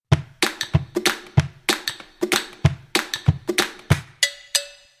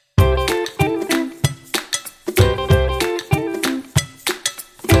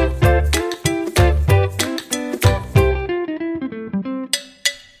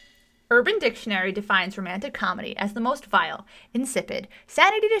Urban Dictionary defines romantic comedy as the most vile, insipid,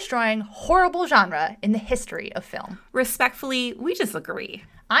 sanity-destroying, horrible genre in the history of film. Respectfully, we disagree.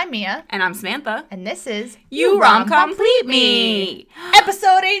 I'm Mia. And I'm Samantha. And this is You Rom-Complete Me!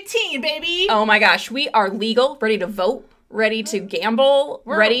 Episode 18, baby! Oh my gosh, we are legal, ready to vote, ready to gamble,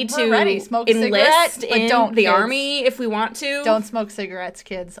 ready to ready. Smoke a cigarette, enlist but in don't, the kids. army if we want to. Don't smoke cigarettes,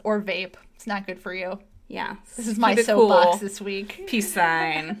 kids, or vape. It's not good for you. Yeah. This is my Keep it soapbox cool. this week. Peace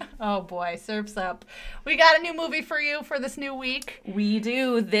sign. Oh boy, surf's up. We got a new movie for you for this new week. We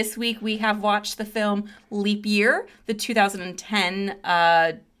do. This week we have watched the film Leap Year, the 2010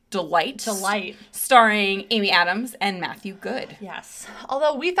 Delight, starring Amy Adams and Matthew Good. Yes.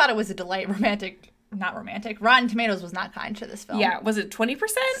 Although we thought it was a delight, not romantic. Rotten Tomatoes was not kind to this film. Yeah, was it 20%?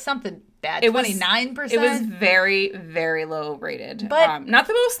 Something bad. It was 29%. It was very, very low rated. But not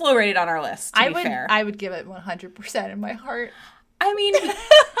the most low rated on our list, to be fair. I would give it 100% in my heart. I mean,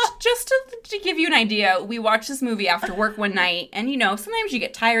 just to give you an idea, we watched this movie after work one night, and sometimes you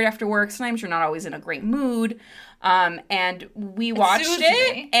get tired after work, sometimes you're not always in a great mood, and we watched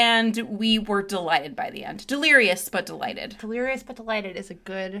it, and we were delighted by the end. Delirious, but delighted. Delirious, but delighted is a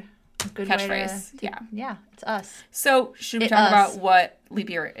good catchphrase. Yeah, it's us. So, should we talk about what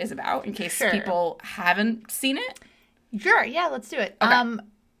Leap Year is about, in case people haven't seen it? Sure, yeah, let's do it. Okay.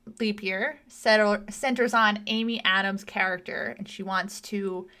 Leap Year centers on Amy Adams' character, and she wants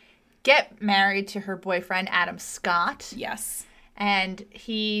to get married to her boyfriend, Adam Scott. Yes. And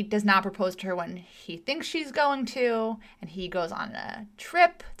he does not propose to her when he thinks she's going to, and he goes on a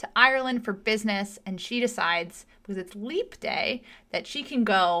trip to Ireland for business, and she decides, because it's Leap Day, that she can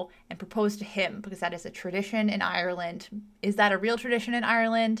go and propose to him, because that is a tradition in Ireland. Is that a real tradition in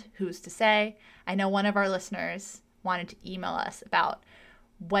Ireland? Who's to say? I know one of our listeners wanted to email us about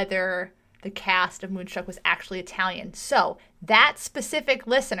whether the cast of Moonstruck was actually Italian. So, that specific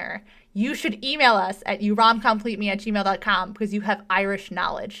listener, you should email us at youromcompleteme@gmail.com because you have Irish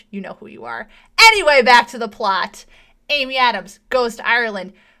knowledge. You know who you are. Anyway, back to the plot. Amy Adams goes to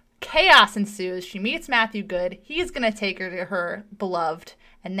Ireland. Chaos ensues. She meets Matthew Good. He's going to take her to her beloved,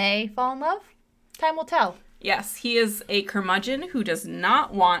 and they fall in love. Time will tell. Yes, he is a curmudgeon who does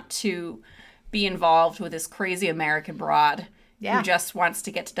not want to be involved with this crazy American broad. Yeah. Who just wants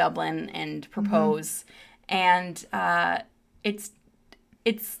to get to Dublin and propose. Mm-hmm. And it's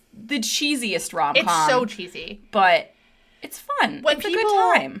the cheesiest rom-com. It's so cheesy. But it's fun. It's a good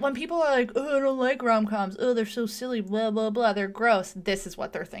time. When people are like, oh, I don't like rom-coms. Oh, they're so silly, blah, blah, blah. They're gross. This is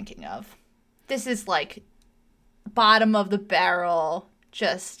what they're thinking of. This is like bottom of the barrel.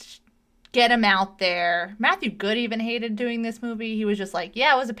 Just get him out there. Matthew Good even hated doing this movie. He was just like,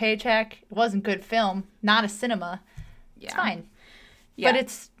 yeah, it was a paycheck. It wasn't good film. Not a cinema. Yeah. It's fine. Yeah.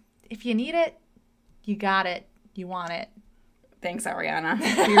 But if you need it, you got it. You want it. Thanks, Ariana.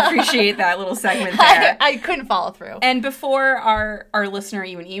 We appreciate that little segment there. I couldn't follow through. And before our listener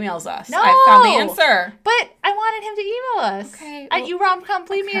even emails us, I found the answer. But I wanted him to email us. Okay. At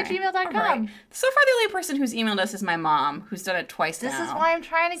youromcompleteme@gmail.com. Right. So far, the only person who's emailed us is my mom, who's done it twice now. This is why I'm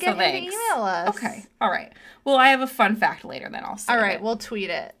trying to get him to email us. Okay. All right. Well, I have a fun fact later, then I'll say All right. We'll tweet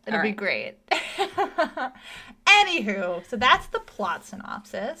it. It'll be great. Anywho, so that's the plot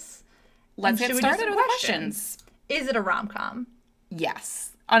synopsis. Let's get started with questions. Is it a rom-com?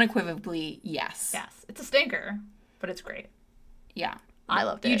 Yes. Unequivocally, yes. Yes. It's a stinker, but it's great. Yeah. I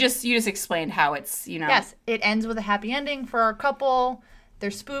loved it. You just explained how it's, Yes. It ends with a happy ending for our couple.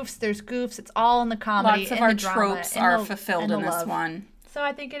 There's spoofs, there's goofs. It's all in the comedy. Lots of our tropes are fulfilled in this one. So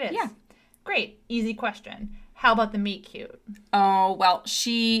I think it is. Yeah. Great. Easy question. How about the meet cute? Oh, well,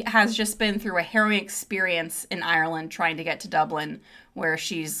 she has just been through a harrowing experience in Ireland trying to get to Dublin, where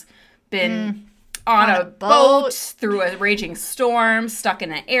she's been on a boat through a raging storm, stuck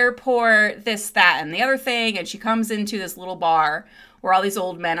in an airport, this, that, and the other thing. And she comes into this little bar where all these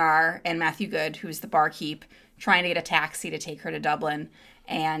old men are, and Matthew Good, who's the barkeep, trying to get a taxi to take her to Dublin.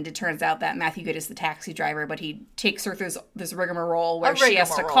 And it turns out that Matthew Good is the taxi driver, but he takes her through this rigmarole where she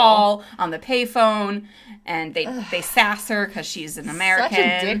has to call on the payphone, and they sass her because she's an American.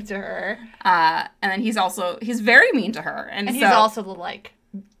 Such a dick to her. And then he's very mean to her. And he's also the,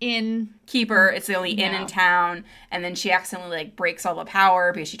 innkeeper. It's the only inn in town. And then she accidentally, breaks all the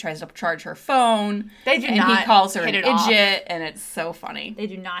power because she tries to charge her phone. They do not And he calls her an idiot, off. and it's so funny. They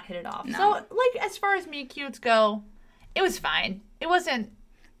do not hit it off. No. So, as far as meet cutes go, it was fine. It wasn't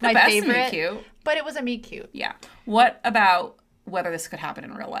my favorite, meet cute, but it was a meet cute. Yeah. What about whether this could happen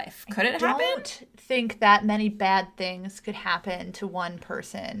in real life? Could it happen? I don't think that many bad things could happen to one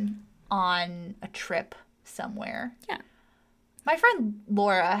person on a trip somewhere. Yeah. My friend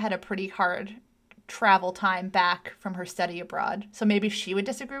Laura had a pretty hard travel time back from her study abroad. So maybe she would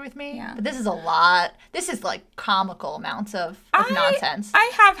disagree with me. Yeah. But this is a lot. This is like comical amounts of nonsense. I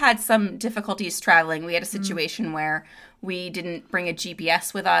have had some difficulties traveling. We had a situation where we didn't bring a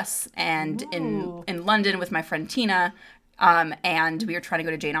GPS with us, and in London with my friend Tina, and we were trying to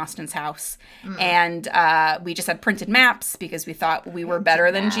go to Jane Austen's house, and we just had printed maps because we thought we were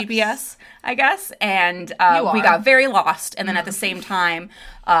better than GPS, I guess, and we got very lost. And then at the same time,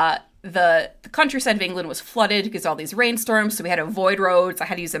 the countryside of England was flooded because of all these rainstorms, so we had to avoid roads. I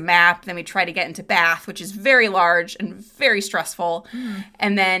had to use a map. Then we tried to get into Bath, which is very large and very stressful.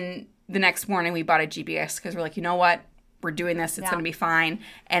 And then the next morning we bought a GPS because we're like, you know what? We're doing this. It's going to be fine.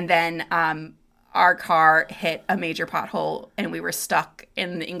 And then our car hit a major pothole, and we were stuck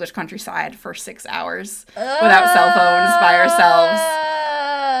in the English countryside for 6 hours without cell phones by ourselves.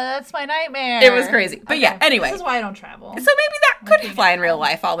 That's my nightmare. It was crazy. But yeah, anyway. This is why I don't travel. So maybe that could fly in real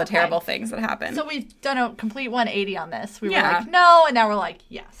life, all the terrible things that happen. So we've done a complete 180 on this. We were like, no, and now we're like,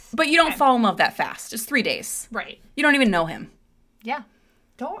 yes. But you don't fall in love that fast. It's 3 days. Right. You don't even know him. Yeah.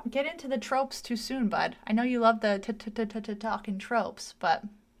 Don't get into the tropes too soon, bud. I know you love the talking tropes, but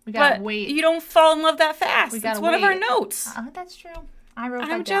we gotta wait. You don't fall in love that fast. It's one of our notes. That's true. I wrote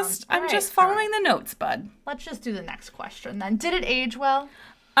that down. I'm just following the notes, bud. Let's just do the next question then. Did it age well?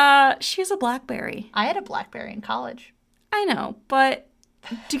 She's a BlackBerry. I had a BlackBerry in college. I know, but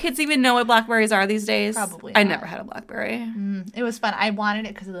do kids even know what BlackBerries are these days? Probably I not. never had a BlackBerry. It was fun. I wanted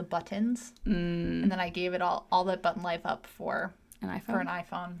it because of the buttons, and then I gave it all that button life up for an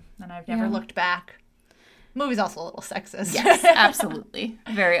iPhone, and I've never looked back. Movie's also a little sexist. Yes, absolutely.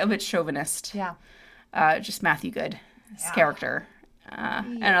 A bit chauvinist. Yeah. Just Matthew Good's character,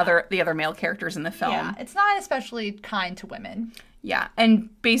 and the other male characters in the film. Yeah, it's not especially kind to women. Yeah, and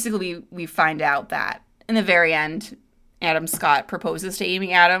basically we find out that in the very end, Adam Scott proposes to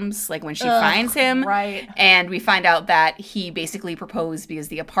Amy Adams, like when she finds him. Right. And we find out that he basically proposed because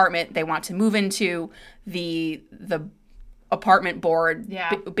the apartment they want to move into, the apartment board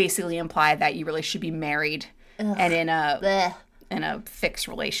basically implied that you really should be married and in a fixed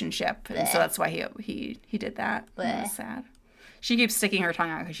relationship. And so that's why he did that. That's sad. She keeps sticking her tongue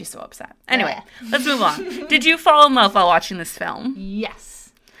out because she's so upset. Anyway, let's move on. Did you fall in love while watching this film?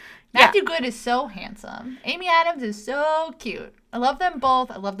 Yes. Matthew Good is so handsome. Amy Adams is so cute. I love them both.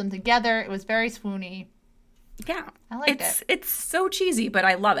 I love them together. It was very swoony. Yeah. I liked it. It's so cheesy, but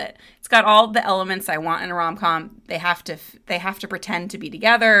I love it. It's got all the elements I want in a rom-com. They have to pretend to be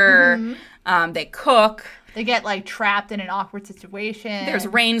together. They cook. They get like trapped in an awkward situation. There's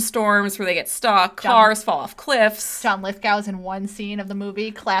rainstorms where they get stuck. Cars fall off cliffs. John Lithgow's in one scene of the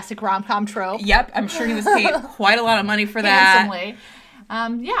movie. Classic rom-com trope. Yep. I'm sure he was paid quite a lot of money for that. Handsomely.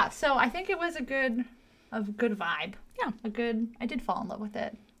 So I think it was a good vibe. Yeah. I did fall in love with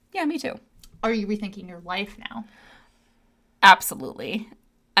it. Yeah, me too. Are you rethinking your life now? Absolutely.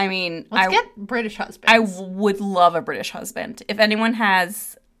 I mean, let's get British husbands. I would love a British husband. If anyone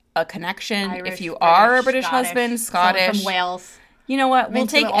has a connection, Irish, if you are a British Scottish, husband, Scottish, from Wales, you know what? We'll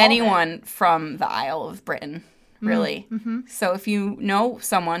take anyone from the Isle of Britain, really. So if you know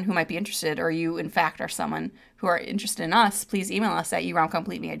someone who might be interested, or you in fact are someone who are interested in us, please email us at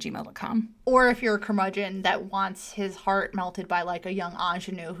youromcompleteme@gmail.com. Or if you're a curmudgeon that wants his heart melted by like a young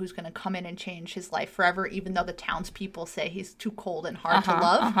ingenue who's going to come in and change his life forever, even though the townspeople say he's too cold and hard to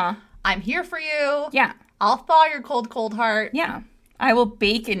love, I'm here for you. Yeah. I'll thaw your cold, cold heart. Yeah. I will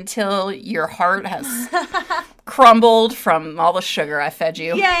bake until your heart has crumbled from all the sugar I fed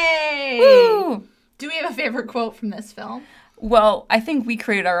you. Yay! Woo! Do we have a favorite quote from this film? Well, I think we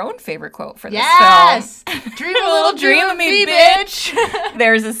created our own favorite quote for this film. Yes! Dream a little dream of me, bitch!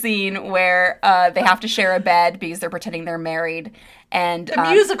 There's a scene where they have to share a bed because they're pretending they're married. And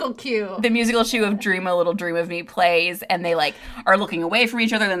the musical cue. The musical cue of Dream a Little Dream of Me plays, and they like are looking away from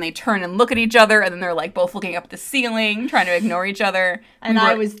each other, then they turn and look at each other, and then they're like both looking up at the ceiling, trying to ignore each other. And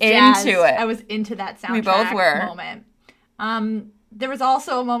I was jazzed. Into it. I was into that soundtrack we both were. moment. There was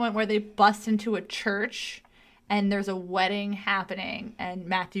also a moment where they bust into a church and there's a wedding happening, and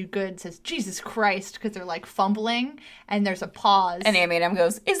Matthew Good says, Jesus Christ, because they're like fumbling, and there's a pause. And Amy Adams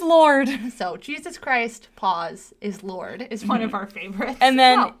goes, is Lord. So, Jesus Christ, pause, is Lord, is one of our favorites. And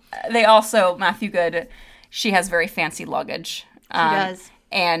then they also, Matthew Good, she has very fancy luggage. She does.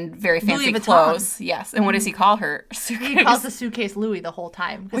 And very fancy clothes. Yes. And what does he call her? Suitcase. He calls the suitcase Louis the whole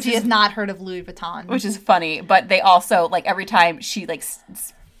time, because he has not heard of Louis Vuitton. Which is funny, but they also, like, every time she, like,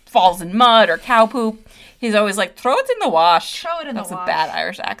 falls in mud or cow poop, he's always like, throw it in the wash. Throw it in the wash. That's a bad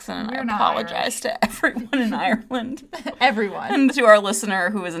Irish accent, and I apologize to everyone in Ireland. Everyone. And to our listener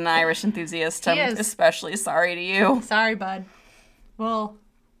who is an Irish enthusiast, I'm especially sorry to you. Sorry, bud. We'll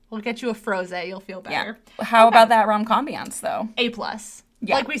We'll get you a Frosé. You'll feel better. Yeah. How about that rom-combiance, though? A+.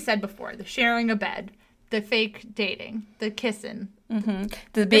 Yeah. Like we said before, the sharing a bed, the fake dating, the kissing.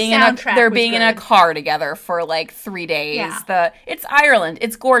 They're being in a car together for like 3 days. Yeah. It's Ireland.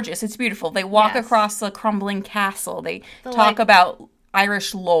 It's gorgeous. It's beautiful. They walk across a crumbling castle. They talk about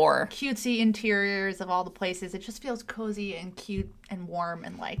Irish lore. Cutesy interiors of all the places. It just feels cozy and cute and warm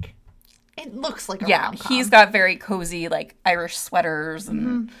and like it looks like a rom-com. He's got very cozy like Irish sweaters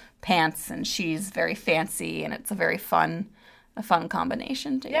and pants, and she's very fancy, and it's a fun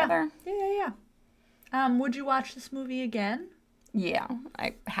combination together. Yeah. Would you watch this movie again? Yeah,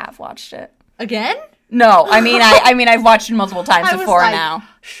 I have watched it. Again? No, I mean I've watched it multiple times before now.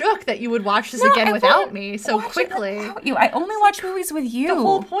 Shook that you would watch this again without me so quickly. You, I only watch movies with you. The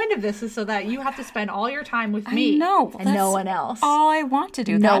whole point of this is so that you have to spend all your time with me. No, and no one else. All I want to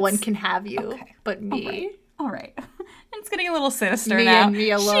do. No one can have you but me. All right. It's getting a little sinister now.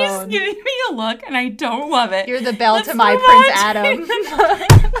 Me alone. She's giving me a look, and I don't love it. You're the belle to my Prince Adam.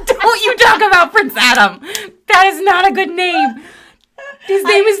 Don't you talk about Prince Adam. That is not a good name. His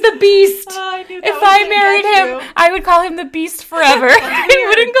name is the Beast. If I married him, I would call him the Beast forever. I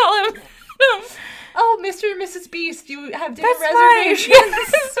wouldn't call him. Oh, Mr. and Mrs. Beast, you have dinner That's reservations.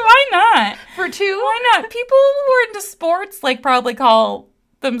 Yes. Why not? For two? Why not? People who are into sports like probably call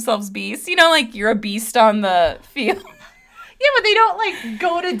themselves beasts. You know, like you're a beast on the field. Yeah, but they don't like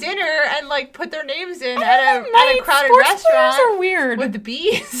go to dinner and like put their names in at a crowded restaurant. Are weird with the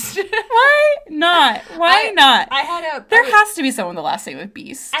Beast. Why not? Why not? There has to be someone with the last name of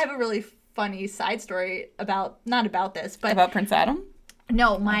Beast. I have a really funny side story not about this, but about Prince Adam.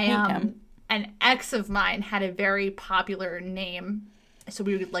 No, an ex of mine had a very popular name. So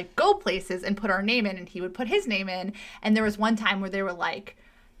we would like go places and put our name in, and he would put his name in. And there was one time where they were like,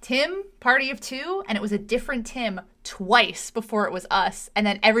 Tim, party of two, and it was a different Tim twice before it was us. And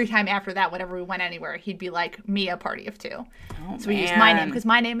then every time after that, whenever we went anywhere, he'd be like, Mia, party of two. So we used my name because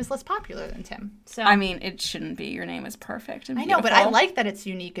my name is less popular than Tim. So I mean, it shouldn't be. Your name is perfect and beautiful. I know, but I like that it's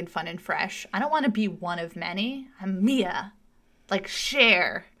unique and fun and fresh. I don't want to be one of many. I'm Mia. Like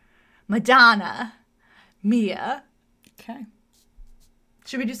Cher, Madonna, Mia. Okay.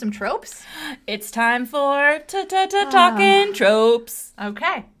 Should we do some tropes? It's time for talking tropes.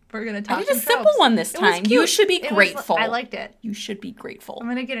 Okay. We're going to talk I did a simple one this time. You should be grateful. I liked it. You should be grateful. I'm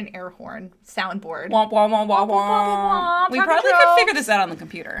going to get an air horn soundboard. Womp, womp, womp, womp, womp. We probably could figure this out on the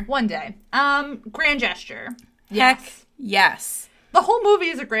computer. One day. Grand gesture. Heck yes. The whole movie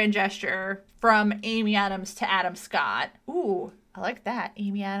is a grand gesture from Amy Adams to Adam Scott. Ooh, I like that.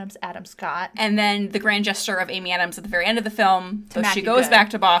 Amy Adams, Adam Scott. And then the grand gesture of Amy Adams at the very end of the film. So she goes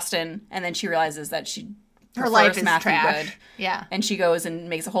back to Boston, and then she realizes that her life is Matthew trash. Good. Yeah. And she goes and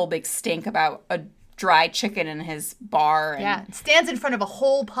makes a whole big stink about a dry chicken in his bar. And stands in front of a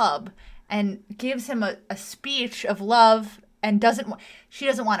whole pub and gives him a speech of love and she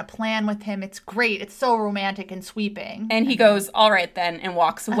doesn't want to plan with him. It's great. It's so romantic and sweeping. And he goes, all right then, and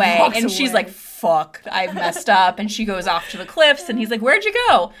walks away. She's like, fuck, I messed up. And she goes off to the cliffs, and he's like, where'd you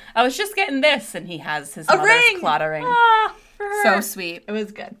go? I was just getting this. And he has his mother's clot ring. For her. So sweet. It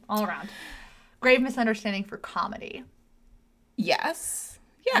was good all around. Grave misunderstanding for comedy. Yes.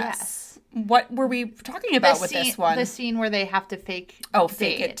 What were we talking about with this one? The scene where they have to fake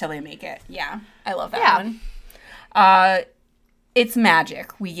it till they make it. Yeah. I love that one. It's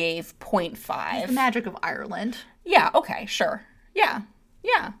magic. We gave 0.5. The magic of Ireland. Yeah, okay, sure. Yeah.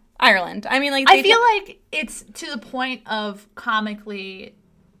 Ireland. I mean, like... I feel like it's to the point of comically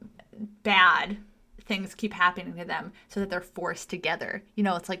bad things keep happening to them so that they're forced together. You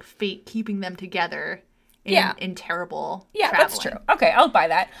know, it's like fate keeping them together in terrible traveling. That's true. Okay, I'll buy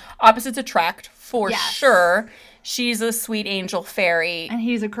that. Opposites attract, for sure. She's a sweet angel fairy. And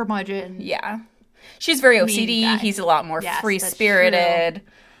he's a curmudgeon. Yeah. She's very OCD. He's a lot more free-spirited.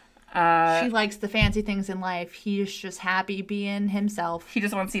 She likes the fancy things in life. He's just happy being himself. He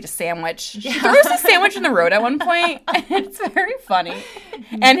just wants to eat a sandwich. Yeah. She throws a sandwich in the road at one point. It's very funny.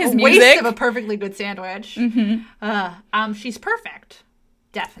 And his music. Waste of a perfectly good sandwich. Mm-hmm. She's perfect.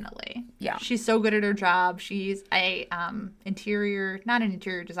 Definitely. Yeah. She's so good at her job. She's not an interior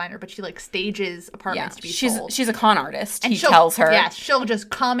designer, but she like stages apartments to be sold. She's a con artist, and he tells her. Yeah, she'll just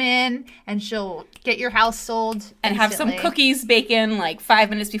come in and she'll get your house sold and have some cookies bacon like 5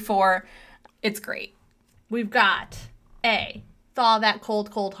 minutes before. It's great. We've got thaw that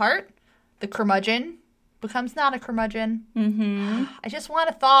cold, cold heart. The curmudgeon becomes not a curmudgeon. Mm-hmm. I just want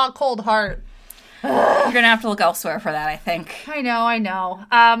to thaw a cold heart. You're going to have to look elsewhere for that, I think. I know.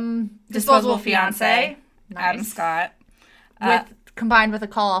 Disposable Fiancé. Nice. Adam Scott. Combined with a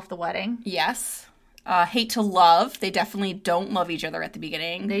call off the wedding. Yes. Hate to Love. They definitely don't love each other at the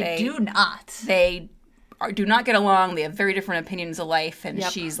beginning. They do not. They do not get along. They have very different opinions of life. And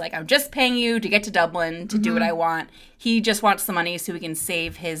she's like, I'm just paying you to get to Dublin to do what I want. He just wants the money so he can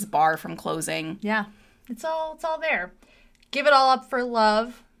save his bar from closing. Yeah. It's all there. Give it all up for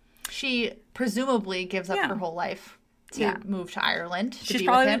love. She presumably gives up her whole life to move to Ireland. She's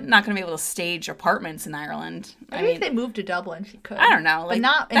probably not going to be able to stage apartments in Ireland. Maybe if they moved to Dublin, she could. I don't know. But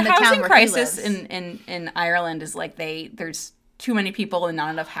not in the town housing where crisis he lives. in Ireland is like there's too many people and not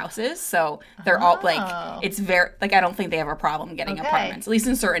enough houses, so they're all like, it's very like, I don't think they have a problem getting apartments, at least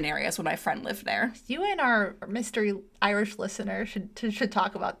in certain areas when my friend lived there. You and our mystery Irish listener should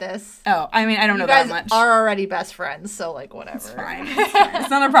talk about this. Oh, I mean, I don't know that much. You guys are already best friends, so like whatever. It's fine.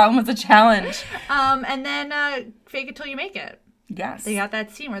 It's not a problem. It's a challenge. And then Fake It Till You Make It. Yes. They got that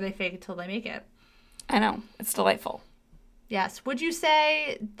scene where they fake it till they make it. I know. It's delightful. Yes. Would you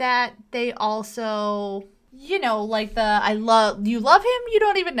say that they also, like you love him, you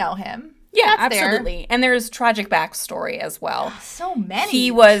don't even know him? Yeah, That's absolutely. there. And there's tragic backstory as well. So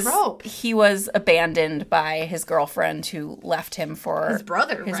many tropes. He was abandoned by his girlfriend who left him for his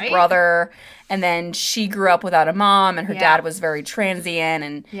brother, his right? brother. And then she grew up without a mom, and her dad was very transient,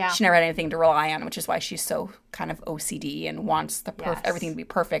 and she never had anything to rely on, which is why she's so kind of OCD and wants everything to be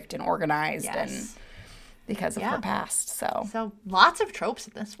perfect and organized, and because of her past. So lots of tropes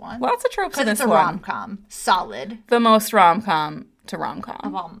in this one. Lots of tropes in this one. Because it's a rom-com. Solid. The most rom-com to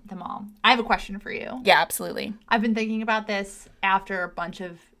rom-com. Of them all. I have a question for you. Yeah, absolutely. I've been thinking about this after a bunch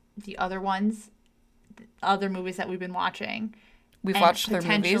of the other movies that we've been watching. We've watched their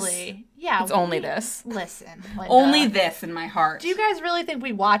movies? Yeah. It's only this. Listen, Linda. Only this in my heart. Do you guys really think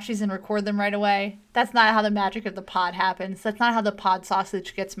we watch these and record them right away? That's not how the magic of the pod happens. That's not how the pod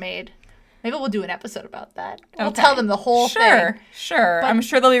sausage gets made. Maybe we'll do an episode about that. Okay. We'll tell them the whole thing. Sure. I'm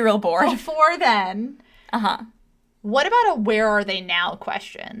sure they'll be real bored. Before then... What about a where are they now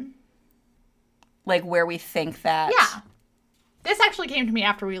question? Like where we think that... Yeah. This actually came to me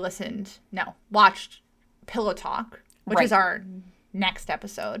after we watched Pillow Talk, which is our next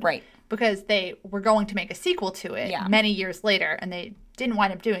episode. Right. Because they were going to make a sequel to it many years later, and they didn't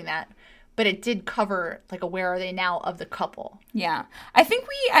wind up doing that. But it did cover, like, a where are they now of the couple. Yeah. I think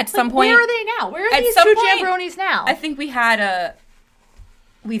we, at some point... Where are they now? Where are these two jabronis now? I think we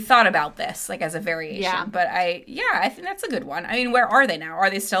thought about this, like, as a variation. Yeah. But I think that's a good one. I mean, where are they now? Are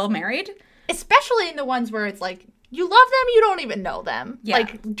they still married? Especially in the ones where it's like, you love them, you don't even know them. Yeah.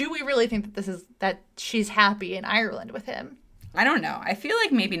 Like, do we really think that she's happy in Ireland with him? I don't know. I feel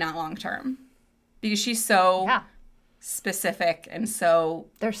like maybe not long term. Because she's so specific and so...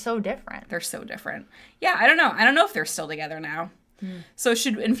 They're so different. Yeah, I don't know. I don't know if they're still together now. So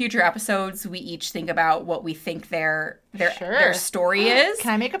in future episodes, we each think about what we think their story is.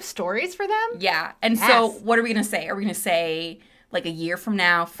 Can I make up stories for them? Yeah. And so what are we going to say? Are we going to say like a year from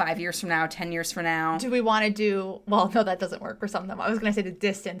now, 5 years from now, 10 years from now? Do we want to do... Well, no, that doesn't work for some of them. I was going to say the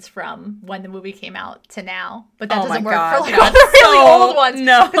distance from when the movie came out to now. But that doesn't work for like all the really old ones.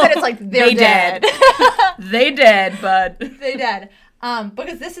 No. Because then it's like, they're dead. They dead, but... They dead.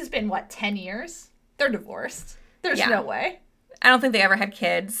 Because this has been, 10 years? They're divorced. There's no way. I don't think they ever had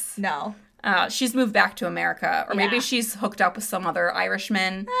kids. No. She's moved back to America. Or maybe she's hooked up with some other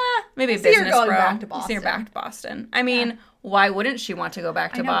Irishman. Maybe a business bro. Back to Boston. See her back to Boston. I mean, why wouldn't she want to go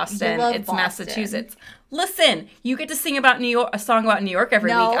back to Boston? It's Boston. Massachusetts. Listen, you get to sing about New York, a song about New York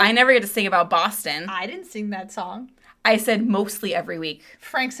every week. I never get to sing about Boston. I didn't sing that song. I said mostly every week.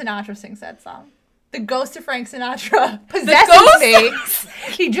 Frank Sinatra sings that song. The ghost of Frank Sinatra possesses me.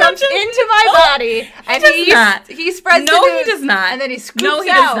 He jumps into my body, and he spreads the news. No, he does not. And then he scoops out. No, he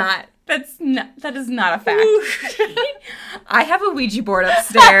does not. That is not a fact. I have a Ouija board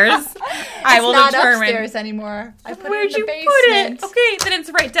upstairs. I will determine. It's not upstairs anymore. I put Where'd it in the you basement. put it? Okay, then it's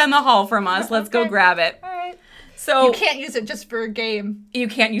right down the hall from us. Let's go grab it. All right. So you can't use it just for a game. You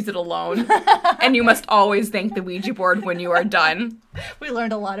can't use it alone. And you must always thank the Ouija board when you are done. We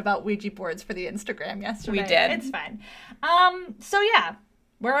learned a lot about Ouija boards for the Instagram yesterday. We did. It's fine. So yeah,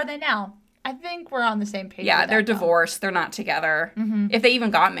 where are they now? I think we're on the same page. Yeah, they're divorced. They're not together. Mm-hmm. If they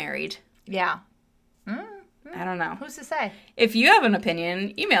even got married. Yeah. I don't know. Who's to say? If you have an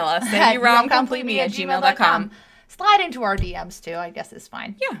opinion, email us at romcompleteme@gmail.com. Slide into our DMs too. I guess it's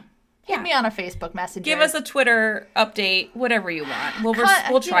fine. Yeah. Hit me on a Facebook Messenger. Give us a Twitter update, whatever you want.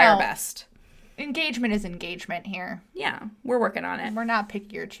 We'll try our best. Engagement is engagement here. Yeah, we're working on it. We're not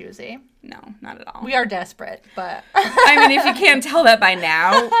picky or choosy. No, not at all. We are desperate, but... I mean, if you can't tell that by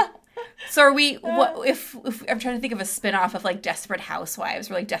now, So are we, what, if I'm trying to think of a spin-off of like Desperate Housewives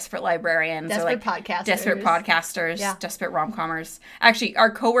or like Desperate Librarians Desperate or like podcasters. Desperate Podcasters, Yeah. Desperate Rom-Commers. Actually,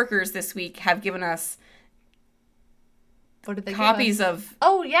 our coworkers this week have given us What did they copies give us? of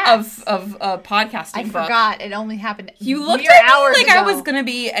Oh, yeah. of a podcasting I book. forgot. It only happened You looked mere at me hours like ago. I was going to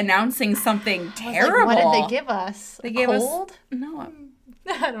be announcing something I was like, terrible. what did they give us? They gave Cold? us no.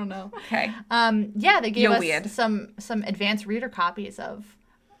 I don't know. Okay. Yeah, they gave You're us weird. some advanced reader copies of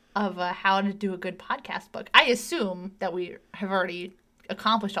how to do a good podcast book. I assume that we have already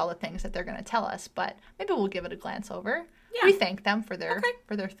accomplished all the things that they're going to tell us, but maybe we'll give it a glance over. Yeah. We thank them for their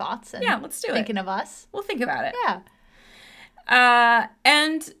thoughts and Yeah, let's do it. thinking of us. We'll think about it. Yeah.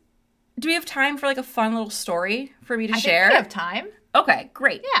 And do we have time for like a fun little story for me to I share? think we have time. Okay,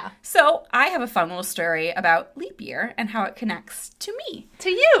 great. Yeah. So I have a fun little story about leap year and how it connects to me. To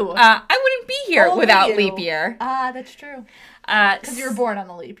you. I wouldn't be here Only without you. leap year. That's true. Because Because you were born on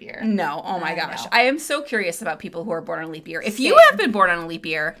the leap year. No, oh my I gosh. know. I am so curious about people who are born on a leap year. If you Same. have been born on a leap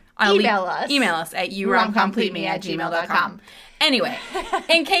year, Email us. Email us at youromcompleteme@gmail.com. Anyway,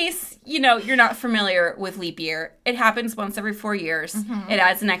 in case, you're not familiar with leap year, it happens once every 4 years. Mm-hmm. It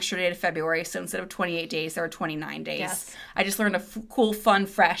adds an extra day to February, so instead of 28 days, there are 29 days. Yes. I just learned a cool, fun,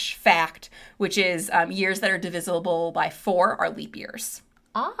 fresh fact, which is years that are divisible by 4 are leap years.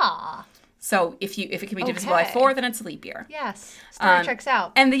 Ah. So if it can be divisible by Okay. 4, then it's a leap year. Yes. Story checks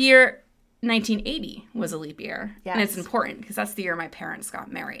out. And the year 1980 was a leap year. Yes. And it's important because that's the year my parents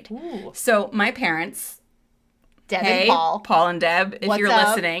got married. Ooh. So my parents, Deb hey, and Paul. and Deb, if What's you're up?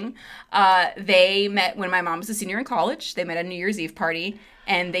 listening, they met when my mom was a senior in college. They met at a New Year's Eve party,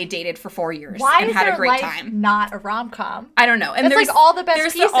 and they dated for 4 years Why and is had their a great life time. not a rom-com? I don't know. And That's there's like all the best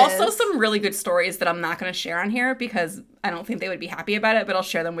there's pieces. also some really good stories that I'm not going to share on here because I don't think they would be happy about it, but I'll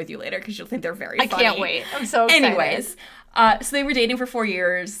share them with you later because you'll think they're very I funny. can't wait. I'm so excited. Anyways, so they were dating for 4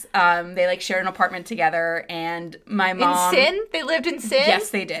 years. They like shared an apartment together, and my mom. In sin? They lived in sin?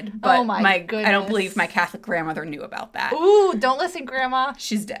 Yes, they did. But Oh my I goodness. don't believe my Catholic grandmother knew about that. Ooh, don't listen, Grandma.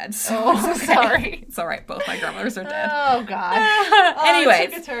 She's dead. So Oh, it's okay. sorry. It's all right. Both my grandmothers are dead. Oh, gosh. Oh, anyways,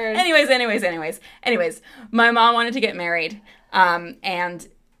 it took a turn. anyways, my mom wanted to get married, and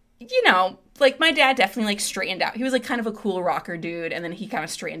like my dad definitely like straightened out. He was like kind of a cool rocker dude, and then he kind of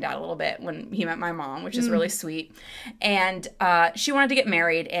straightened out a little bit when he met my mom, which is really sweet. And she wanted to get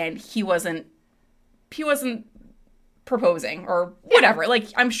married, and he wasn't proposing or whatever. Like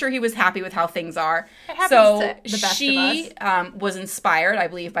I'm sure he was happy with how things are. It happens So to the best of she was inspired, I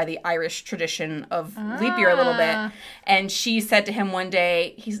believe, by the Irish tradition of leap year a little bit. And she said to him one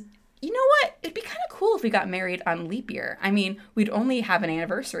day, you know what? It'd be kind of cool if we got married on leap year. I mean, we'd only have an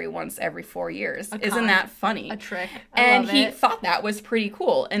anniversary once every 4 years. Isn't that funny? A trick. I And love he it. thought that was pretty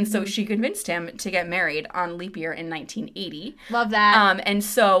cool. And so she convinced him to get married on leap year in 1980. Love that. And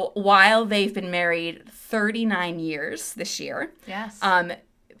so while they've been married 39 years this year, yes.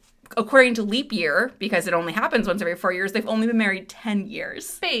 according to leap year, because it only happens once every 4 years, they've only been married 10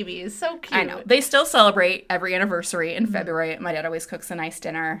 years. Babies. So cute. I know. They still celebrate every anniversary in February. My dad always cooks a nice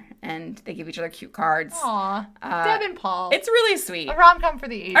dinner, and they give each other cute cards. Aw. Deb and Paul. It's really sweet. a rom-com for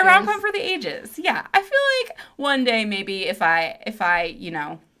the ages. A rom-com for the ages. Yeah. I feel like one day maybe if I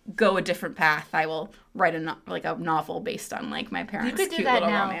go a different path, I will write a novel based on like my parents' You could do cute that little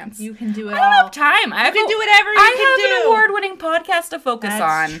now. romance. You can do it I don't all. have time. I can do whatever you I can have an do. award-winning podcast to focus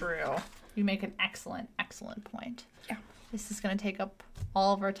That's on. true. You make an excellent point. Yeah. This is going to take up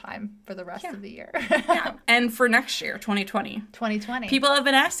all of our time for the rest of the year. Yeah. And for next year, 2020. 2020. People have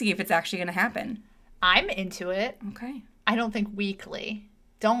been asking if it's actually going to happen. I'm into it. Okay. I don't think weekly.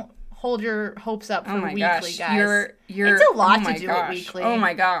 Don't hold your hopes up for Oh my weekly, gosh. guys. You're It's a lot oh to my do gosh. it weekly. Oh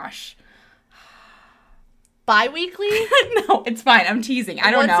my gosh. Bi-weekly? No, it's fine. I'm teasing. I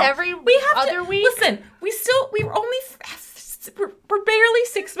don't know. Once every other week? Listen, we're barely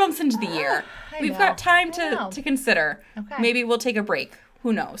 6 months into the year. We've know. got time I know. to consider. Okay. Maybe we'll take a break.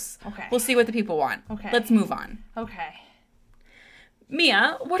 Who knows? Okay. We'll see what the people want. Okay. Let's move on. Okay.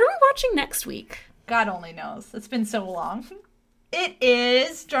 Mia, what are we watching next week? God only knows. It's been so long. It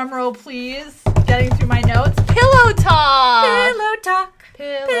is, drumroll please, getting through my notes, Pillow Talk! Pillow talk.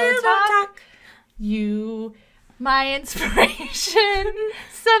 Pillow Talk. You, my inspiration,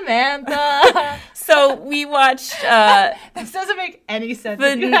 Samantha. So we watched This doesn't make any sense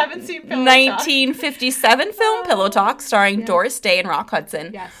the if you haven't seen Pillow 1957 film Pillow Talk starring Doris Day and Rock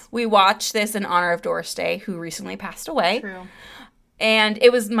Hudson. Yes. We watched this in honor of Doris Day, who recently passed away. Talk. True. And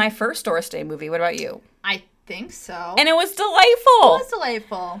it was my first Doris Day movie. What about you? I think so. And it was delightful. It was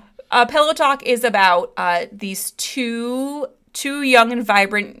delightful. Pillow Talk is about these two young and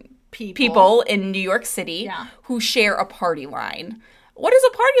vibrant people in New York City Yeah. who share a party line What is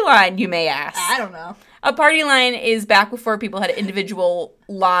a party line, you may ask? I don't know. A party line is back before people had individual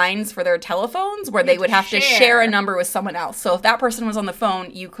lines for their telephones where they would have to share a number with someone else. So if that person was on the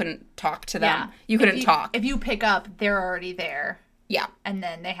phone, you couldn't talk to them. Yeah. You couldn't talk. If you pick up, they're already there. Yeah. And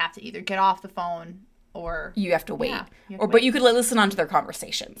then they have to either get off the phone or... You have to wait. Yeah, But you could listen onto their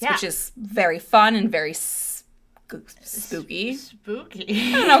conversations, which is very fun and very spooky. Spooky.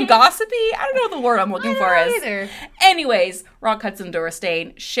 I don't know, gossipy? I don't know what the word I'm looking for is. Either. Anyways, Rock Hudson and Dora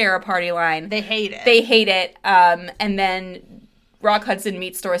Dane share a party line. They hate it. And then Rock Hudson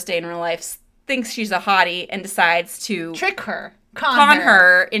meets Doris Day in real life, thinks she's a hottie, and decides to trick her. Con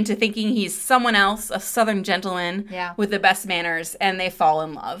her into thinking he's someone else, a southern gentleman with the best manners, and they fall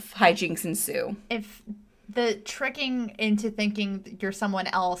in love. Hijinks ensue. If the tricking into thinking you're someone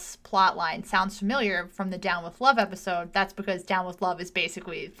else plotline sounds familiar from the Down with Love episode, that's because Down with Love is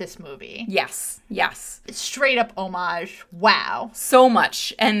basically this movie. Yes. Straight up homage. Wow. So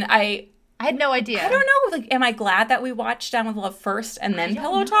much. And I had no idea. I don't know. Like, am I glad that we watched Down with Love first and then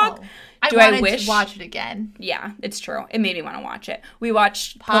Pillow Talk? I wanted to watch it again. Yeah, it's true. It made me want to watch it. We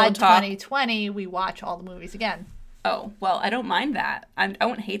watched Pod Pillow Talk. 2020, we watch all the movies again. Oh, well, I don't mind that. I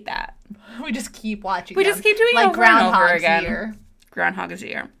won't hate that. We just keep watching We just keep doing it over and over again. Year. Groundhog's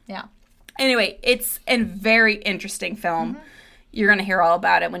Year. Yeah. Anyway, it's a very interesting film. Mm-hmm. You're going to hear all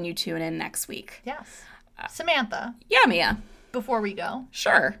about it when you tune in next week. Yes. Samantha. Yeah, Mia. Before we go.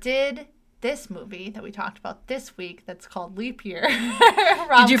 Sure. Did this movie that we talked about this week that's called Leap Year.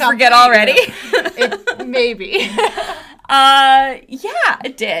 Did you forget already? Maybe. Yeah,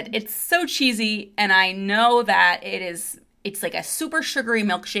 it did. It's so cheesy, and I know that it's like a super sugary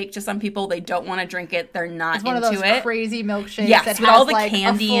milkshake to some people. They don't want to drink it. They're not into it. It's one of those crazy milkshakes that with has all the like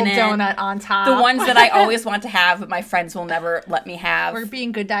candy a full in it. donut on top. The ones that I always want to have, but my friends will never let me have. We're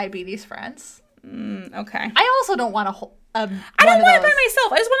being good diabetes friends. Okay. I also don't want to... I don't want it by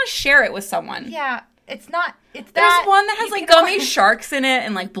myself. I just want to share it with someone. Yeah, it's not... There's one that has like gummy sharks in it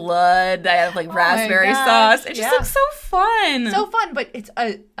and like blood that have like raspberry sauce. It just looks so fun. So fun, but it's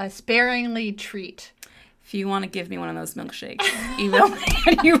a sparingly treat. If you want to give me one of those milkshakes, email me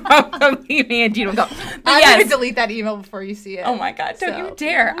at youromcompleteme@gmail.com. I'm going to delete that email before you see it. Oh my God, don't you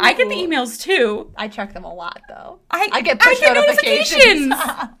dare. I get the emails too. I check them a lot though. I get push notifications.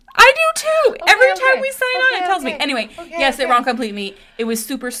 I do too. Every time we sign on, it tells me. Anyway, yes, it Wrong Complete Me. It was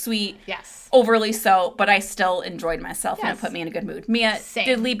super sweet. Yes. Overly so, but I still enjoyed myself and it put me in a good mood. Mia,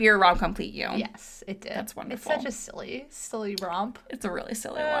 did Leap Year Wrong Complete you? Yes, it did. That's wonderful. It's such a silly romp. It's a really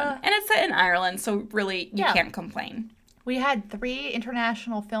silly one. And it's set in Ireland, so really you can't complain. We had 3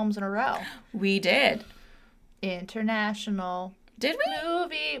 international films in a row. We did. International. Did we?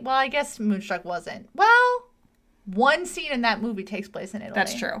 Movie. Well, I guess Moonstruck wasn't. Well, one scene in that movie takes place in Italy.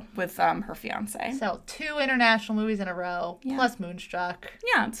 That's true, with her fiance. So 2 international movies in a row, plus Moonstruck.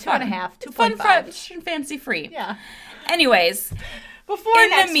 Yeah, it's 2.5, 2.5. Fun, fresh, and fancy-free. Yeah. Anyways, in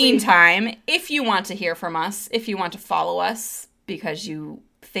the meantime, if you want to hear from us, if you want to follow us because you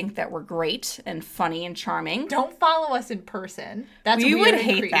think that we're great and funny and charming, don't follow us in person. That's we weird would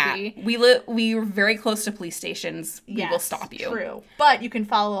hate creepy. That. We're very close to police stations. We will stop you. True, but you can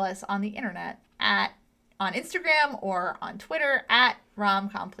follow us on the internet on Instagram or on Twitter at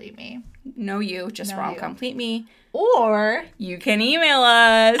romcompleteme. No, just romcompleteme. Or you can email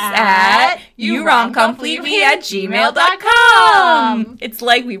us at youromcompleteme@gmail.com. It's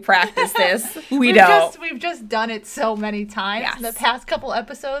like we practice this. We've just done it so many times in the past couple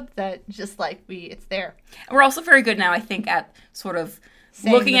episodes that just like it's there. We're also very good now, I think, at sort of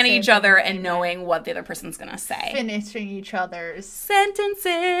looking at each other and knowing what the other person's going to say. Finishing each other's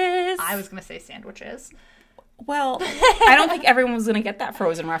sentences. I was going to say sandwiches. Well, I don't think everyone was going to get that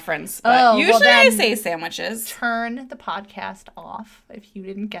Frozen reference, but usually I say sandwiches. Turn the podcast off if you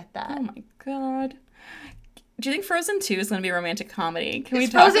didn't get that. Oh my God. Do you think Frozen 2 is going to be a romantic comedy? Can we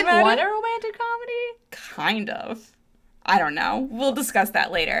talk about Frozen 1 a romantic comedy? Kind of. I don't know. We'll discuss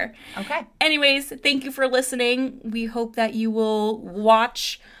that later. Okay. Anyways, thank you for listening. We hope that you will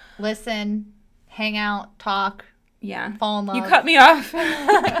watch, listen, hang out, talk, fall in love. You cut me off.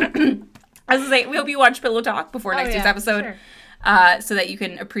 I was going to say, we hope you watch Pillow Talk before next week's episode, so that you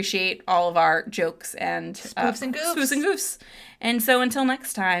can appreciate all of our jokes and spoofs and goofs. And so until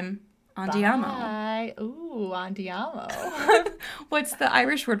next time, andiamo. Bye. Ooh, andiamo. What's the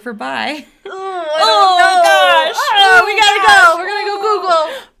Irish word for bye? Oh, gosh. Oh, we gotta go. We're gonna go Google.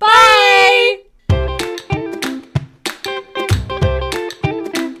 Bye.